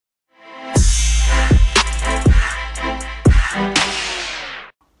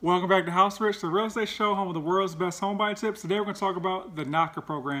Welcome back to House Rich, the real estate show, home of the world's best home buying tips. Today we're going to talk about the NACA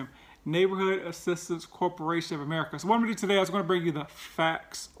program, Neighborhood Assistance Corporation of America. So what I'm going to do today is going to bring you the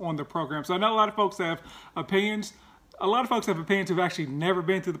facts on the program. So I know a lot of folks have opinions. A lot of folks have opinions who've actually never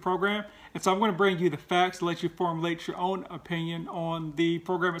been through the program. And so I'm going to bring you the facts to let you formulate your own opinion on the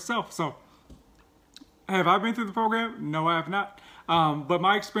program itself. So have I been through the program? No, I have not. But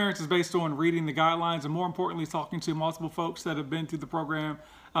my experience is based on reading the guidelines and more importantly, talking to multiple folks that have been through the program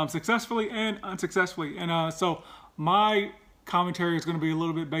successfully and unsuccessfully. And so my commentary is going to be a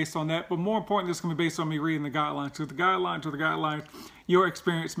little bit based on that, but more importantly, it's going to be based on me reading the guidelines. So the guidelines, your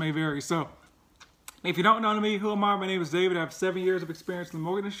experience may vary. So if you don't know me, who am I? My name is David. I have 7 years of experience in the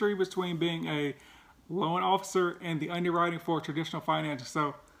mortgage industry between being a loan officer and the underwriting for traditional finance.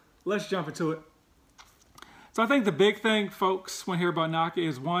 So let's jump into it. So I think the big thing folks want to hear about NACA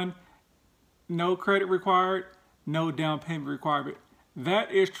is one, no credit required, no down payment requirement.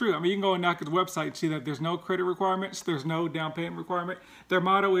 That is true. I mean, you can go on NACA's website and see that there's no credit requirements, there's no down payment requirement. Their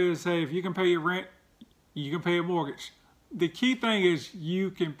motto is, hey, if you can pay your rent, you can pay a mortgage. The key thing is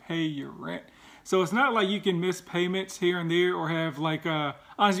you can pay your rent. So it's not like you can miss payments here and there or have like,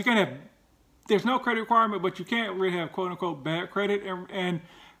 honestly, you can't have, there's no credit requirement, but you can't really have quote unquote bad credit and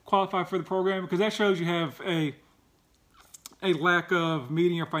qualify for the program, because that shows you have a lack of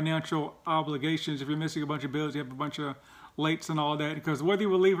meeting your financial obligations. If you're missing a bunch of bills, you have a bunch of lates and all that, because whether you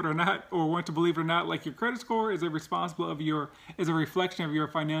believe it or not, or want to believe it or not, like your credit score is a reflection of your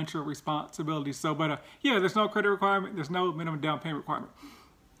financial responsibility. So, but yeah, there's no credit requirement, there's no minimum down payment requirement,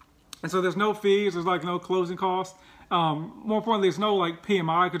 and so there's no fees, there's like no closing costs. More importantly, there's no like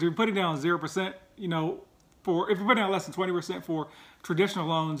PMI, because if you're putting down 0%, you know, if you're putting down less than 20% for traditional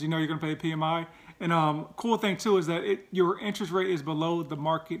loans, you know you're going to pay PMI. And cool thing too is that your interest rate is below the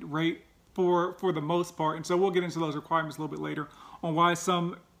market rate for the most part. And so we'll get into those requirements a little bit later on why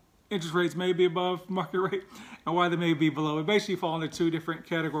some interest rates may be above market rate and why they may be below. It basically fall into two different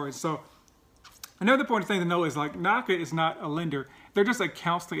categories. So another important thing to know is like NACA is not a lender. They're just a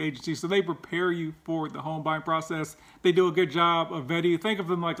counseling agency. So they prepare you for the home buying process. They do a good job of vetting you. Think of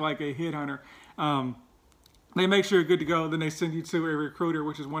them like a headhunter. They make sure you're good to go. Then they send you to a recruiter,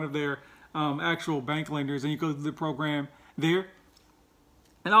 which is one of their actual bank lenders, and you go through the program there.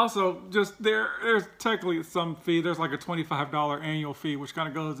 And also, just there's technically some fee. There's like a $25 annual fee, which kind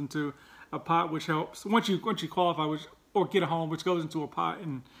of goes into a pot, which helps once you qualify, or get a home, which goes into a pot,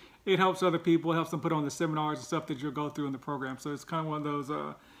 and it helps other people. It helps them put on the seminars and stuff that you'll go through in the program. So it's kind of one of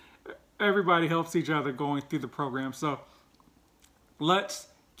those. Everybody helps each other going through the program. So let's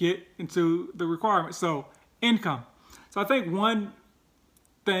get into the requirements. So income. So I think one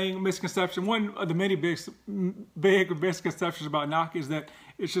misconception, one of the many big misconceptions about NACA is that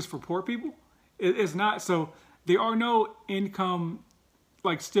it's just for poor people. It's not. So there are no income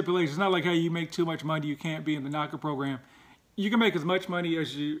like stipulations. It's not like, hey, you make too much money, you can't be in the NACA program. You can make as much money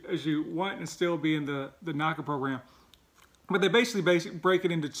as you want and still be in the NACA program. But they basically break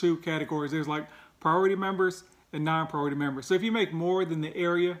it into two categories. There's like priority members and non-priority members. So if you make more than the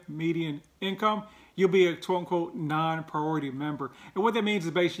area median income, you'll be a quote-unquote non-priority member. And what that means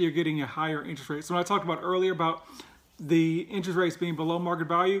is basically you're getting a higher interest rate. So when I talked about earlier about the interest rates being below market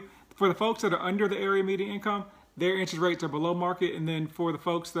value, for the folks that are under the area median income, their interest rates are below market. And then for the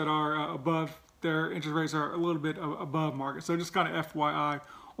folks that are above, their interest rates are a little bit above market. So just kind of FYI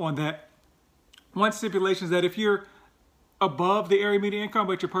on that. One stipulation is that if you're above the area median income,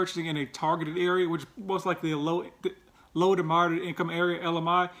 but you're purchasing in a targeted area, which most likely a low to moderate income area,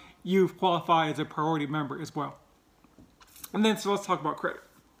 LMI, you've qualified as a priority member as well. And then, so let's talk about credit.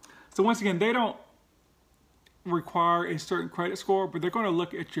 So once again, they don't require a certain credit score, but they're going to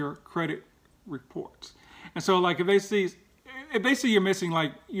look at your credit reports. And so like if they see you're missing,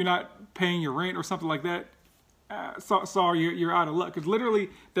 like you're not paying your rent or something like that, sorry, you're out of luck. Because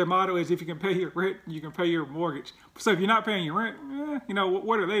literally their motto is if you can pay your rent, you can pay your mortgage. So if you're not paying your rent, you know,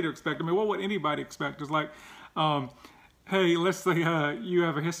 what are they to expect? I mean, what would anybody expect? It's like, hey, let's say you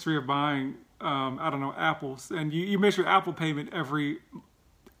have a history of buying, I don't know, apples, and you miss your Apple payment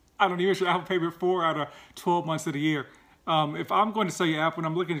you miss your Apple payment 4 out of 12 months of the year. If I'm going to sell you Apple and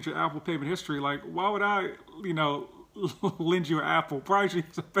I'm looking at your Apple payment history, like, why would I, you know, lend you an Apple? Probably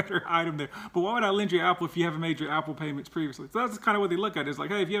it's a better item there. But why would I lend you an Apple if you haven't made your Apple payments previously? So that's kind of what they look at. It's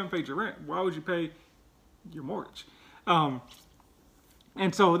like, hey, if you haven't paid your rent, why would you pay your mortgage? And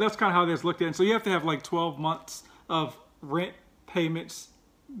so that's kind of how that's looked at. And so you have to have like 12 months of rent payments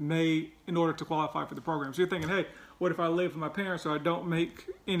made in order to qualify for the program. So you're thinking, hey, what if I live with my parents so I don't make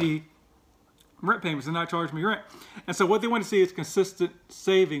any rent payments and not charge me rent? And so what they want to see is consistent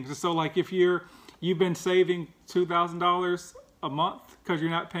savings. And so like if you've been saving $2,000 a month because you're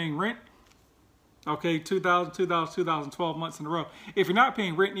not paying rent. Okay, 12 months in a row. If you're not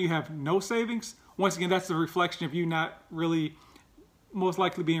paying rent and you have no savings, once again, that's a reflection of you not really most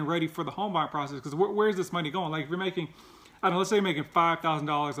likely being ready for the home buying process. Because where's this money going? Like if you're making, I don't know, let's say you're making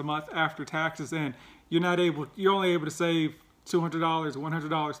 $5,000 a month after taxes, and you're only able to save $200, $100,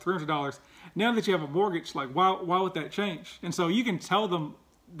 $300. Now that you have a mortgage, like why would that change? And so you can tell them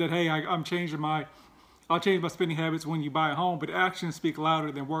that, hey, I'll change my spending habits when you buy a home, but actions speak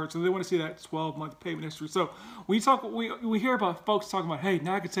louder than words. So they want to see that 12-month payment history. So we hear about folks talking about, hey,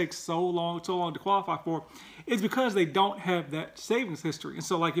 NACA takes so long to qualify for. It's because they don't have that savings history. And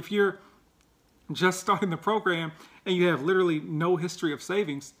so like if you're just starting the program and you have literally no history of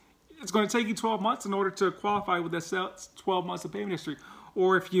savings, it's going to take you 12 months in order to qualify with that 12 months of payment history.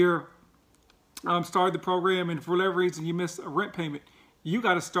 Or if you're started the program and for whatever reason you miss a rent payment, you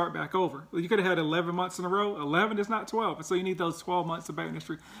got to start back over. You could have had 11 months in a row. 11 is not 12. And so you need those 12 months of payment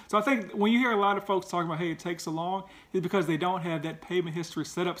history. So I think when you hear a lot of folks talking about, hey, it takes so long, it's because they don't have that payment history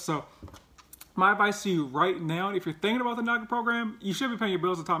set up. So my advice to you right now, if you're thinking about the NACA program, you should be paying your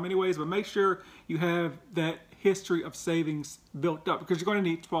bills on time anyways, but make sure you have that history of savings built up because you're going to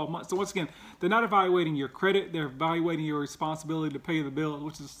need 12 months. So once again, they're not evaluating your credit. They're evaluating your responsibility to pay the bills,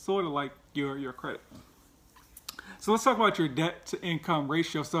 which is sort of like your credit. So let's talk about your debt to income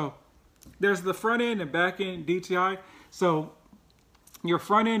ratio. So there's the front end and back end DTI. So your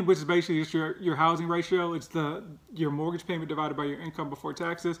front end, which is basically just your housing ratio, it's your mortgage payment divided by your income before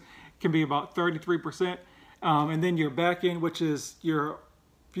taxes, can be about 33%. And then your back end, which is your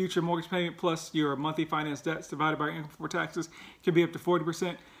future mortgage payment plus your monthly finance debts divided by your income before taxes, can be up to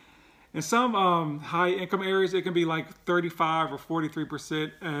 40%. In some high income areas, it can be like 35 or 43%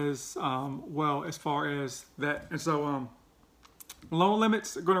 as well as far as that. And so loan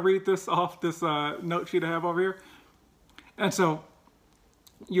limits, I'm going to read this off this note sheet I have over here. And so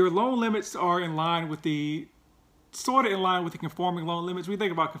your loan limits are in line with the conforming loan limits. We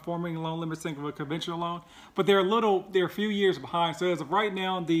think about conforming loan limits, think of a conventional loan, but they're a few years behind. So as of right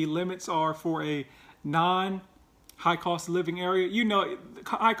now, the limits are for a high cost of living area. You know,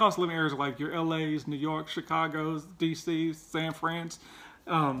 high cost of living areas are like your LAs, New York, Chicago's, DC's, San Fran's.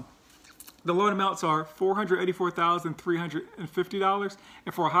 The loan amounts are $484,350,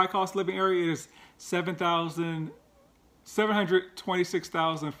 and for a high cost living area, it is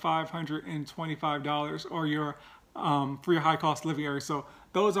 $726,525, or for your high cost living area. So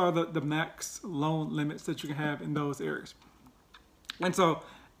those are the max loan limits that you can have in those areas. And so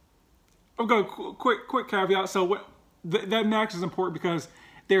I'm going to quick caveat. So that max is important because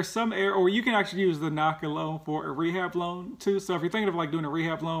there's some area, or you can actually use the NACA loan for a rehab loan too. So if you're thinking of like doing a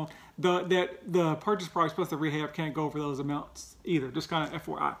rehab loan, the purchase price plus the rehab can't go over those amounts either. Just kind of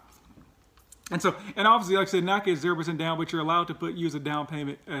FYI. And obviously, like I said, NACA is 0% down, but you're allowed to use a down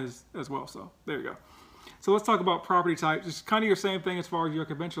payment as well. So there you go. So let's talk about property types. It's kind of your same thing as far as your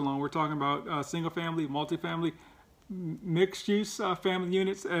conventional loan. We're talking about single family, multifamily, mixed use family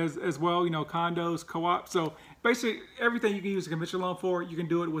units as well, condos, co-op. So basically everything you can use a conventional loan for, you can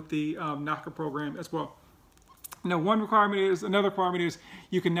do it with the NACA program as well. Now, another requirement is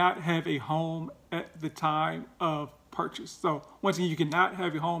you cannot have a home at the time of purchase. So once again, you cannot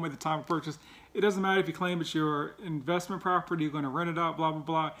have your home at the time of purchase. It doesn't matter if you claim it's your investment property, you're going to rent it out, blah, blah,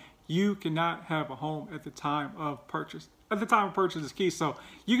 blah. You cannot have a home at the time of purchase. At the time of purchase is key. So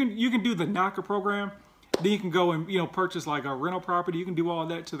you can do the NACA program. Then you can go and purchase like a rental property. You can do all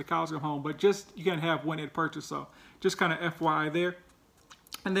that to the cows come home, but you can't have one at purchase. So just kind of FYI there.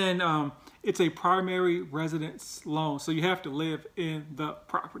 And then it's a primary residence loan, so you have to live in the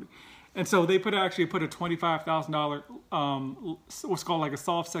property. And so they actually put a $25,000 what's called like a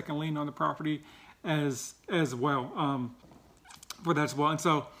soft second lien on the property as well for that as well. And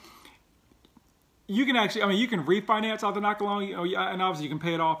so you can actually, you can refinance out the NACA loan, and obviously you can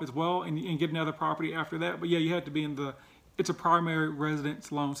pay it off as well and get another property after that. But yeah, you have to be it's a primary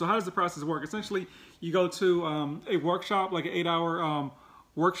residence loan. So how does the process work? Essentially, you go to a workshop, like an 8-hour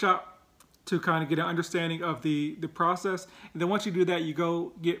workshop, to kind of get an understanding of the process. And then once you do that, you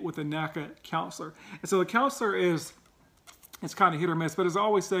go get with a NACA counselor. And so the counselor it's kind of hit or miss, but as I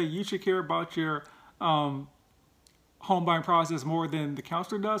always say, you should care about your home buying process more than the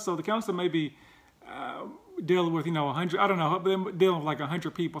counselor does. So the counselor may be dealing with, 100, I don't know, but dealing with like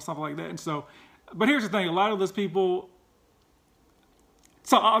 100 people, something like that. And so, but here's the thing, a lot of those people,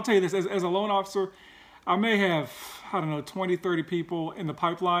 so I'll tell you this, as a loan officer, I may have, 20, 30 people in the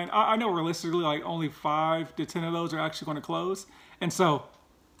pipeline. I know realistically like only 5 to 10 of those are actually going to close. And so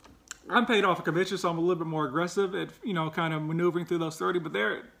I'm paid off a commission, so I'm a little bit more aggressive at, kind of maneuvering through those 30, but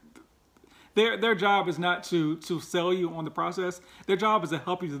their job is not to sell you on the process. Their job is to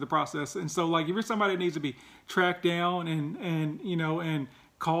help you through the process. And so, like, if you're somebody that needs to be tracked down and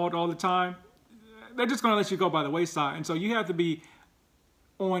called all the time, they're just going to let you go by the wayside. And so you have to be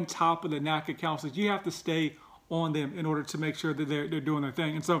on top of the NACA counselors. You have to stay on them in order to make sure that they're doing their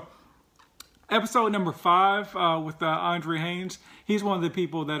thing. And so episode number 5 with Andre Haynes, he's one of the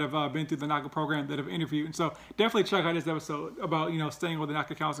people that have been through the NACA program that have interviewed. And so definitely check out this episode about, staying with the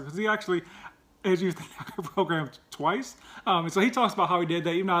NACA counselor, because he actually has used the NACA program twice. And so he talks about how he did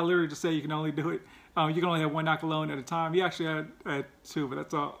that. Even though I literally just say you can only do it, you can only have one NACA loan at a time. He actually had 2, but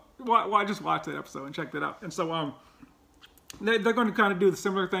that's all. Well, I just watched that episode and checked it out. And so they're going to kind of do the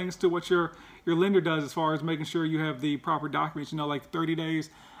similar things to what your lender does, as far as making sure you have the proper documents, like 30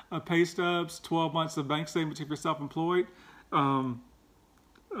 days of pay stubs, 12 months of bank statements if you're self-employed,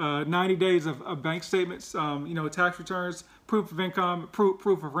 90 days of bank statements, tax returns, proof of income, proof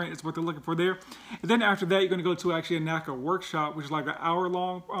of rent is what they're looking for there. And then after that, you're going to go to actually a NACA workshop, which is like an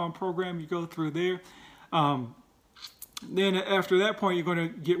hour-long program you go through there. Then after that point, you're going to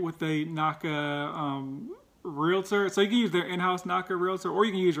get with a NACA realtor. So you can use their in-house NACA realtor, or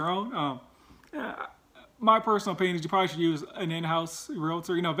you can use your own. My personal opinion is you probably should use an in-house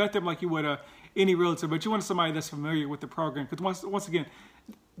realtor. Vet them like you would any realtor, but you want somebody that's familiar with the program. Because once again,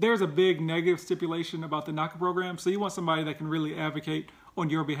 there's a big negative stipulation about the NACA program. So you want somebody that can really advocate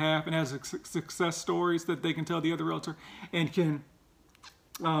on your behalf and has success stories that they can tell the other realtor, and can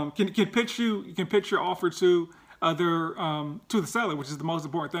pitch your offer to the seller, which is the most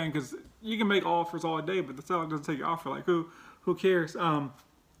important thing, because you can make offers all day, but the seller doesn't take your offer. Like, who cares? Then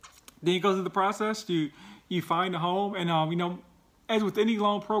you go through the process. You find a home, and as with any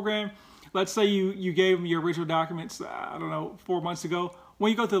loan program, let's say you gave them your original documents, 4 months ago. When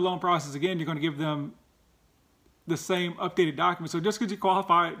you go through the loan process again, you're going to give them the same updated documents. So just because you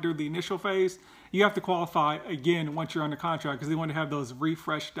qualify during the initial phase, you have to qualify again once you're under contract, because they want to have those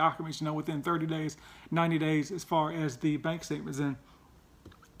refreshed documents, within 30 days, 90 days, as far as the bank statements. And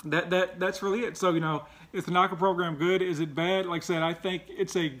that's really it. So, is the NACA program good? Is it bad? Like I said, I think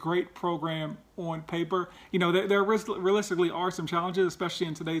it's a great program on paper. There realistically are some challenges, especially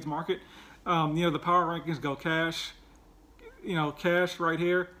in today's market. The power rankings go cash, cash right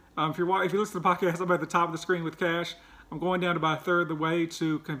here. If you listen to the podcast, I'm at the top of the screen with cash. I'm going down to about a third of the way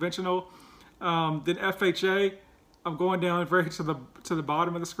to conventional. Then FHA, I'm going down very to the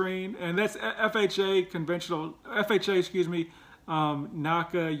bottom of the screen, and that's FHA, conventional, NACA,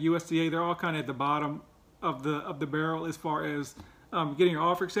 USDA. They're all kind of at the bottom of the barrel as far as getting your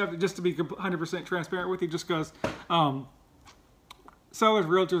offer accepted. Just to be 100% transparent with you, just because sellers,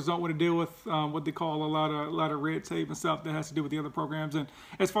 realtors don't want to deal with what they call a lot of red tape and stuff that has to do with the other programs. And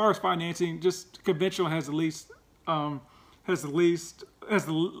as far as financing, just conventional has the least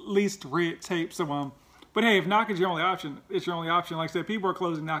red tape. So but hey, if NACA is your only option, it's your only option. Like I said, people are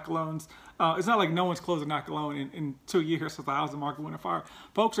closing NACA loans. It's not like no one's closing NACA loan in 2 years since the housing market went on fire.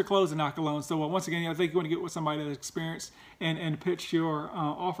 Folks are closing NACA loans. So once again, I think you want to get with somebody that's experienced and pitch your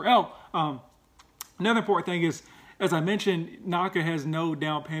offer. Another important thing is, as I mentioned, NACA has no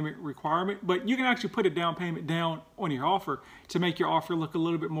down payment requirement, but you can actually put a down payment down on your offer to make your offer look a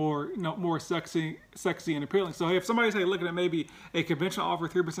little bit more, more sexy and appealing. So if somebody's looking at maybe a conventional offer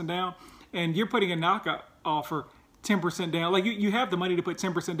 3% down, and you're putting a NACA offer 10% down, like you have the money to put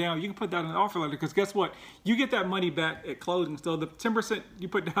 10% down, you can put that in an offer letter, because guess what? You get that money back at closing. So the 10% you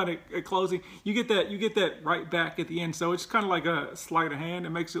put down at closing, you get that right back at the end. So it's kind of like a sleight of hand. It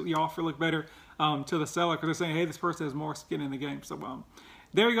makes your offer look better to the seller, because they're saying, hey, this person has more skin in the game. So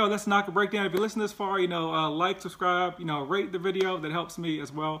there you go. That's NACA breakdown. If you listen this far, like, subscribe, rate the video. That helps me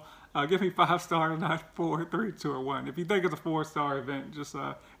as well. Give me 5 stars, not 4, 3, 2, or 1. If you think it's a 4-star event, just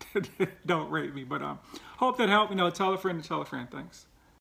don't rate me. But hope that helped. Tell a friend to tell a friend. Thanks.